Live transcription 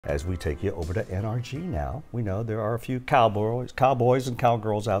As we take you over to NRG now, we know there are a few cowboys and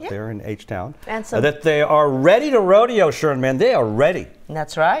cowgirls out there in H-Town that they are ready to rodeo, Sharon, man. They are ready.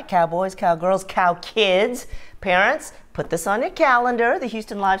 That's right. Cowboys, cowgirls, cow kids. Parents, put this on your calendar. The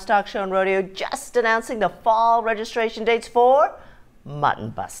Houston Livestock Show and Rodeo just announcing the fall registration dates for mutton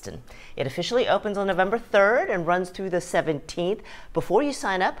bustin'. It officially opens on November 3rd and runs through the 17th. Before you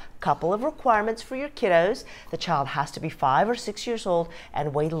sign up, a couple of requirements for your kiddos. The child has to be 5 or 6 years old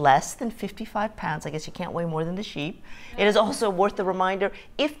and weigh less than 55 pounds. I guess you can't weigh more than the sheep. It is also worth the reminder,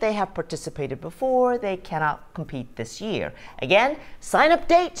 if they have participated before, they cannot compete this year. Again, sign up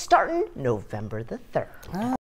date starting November the 3rd.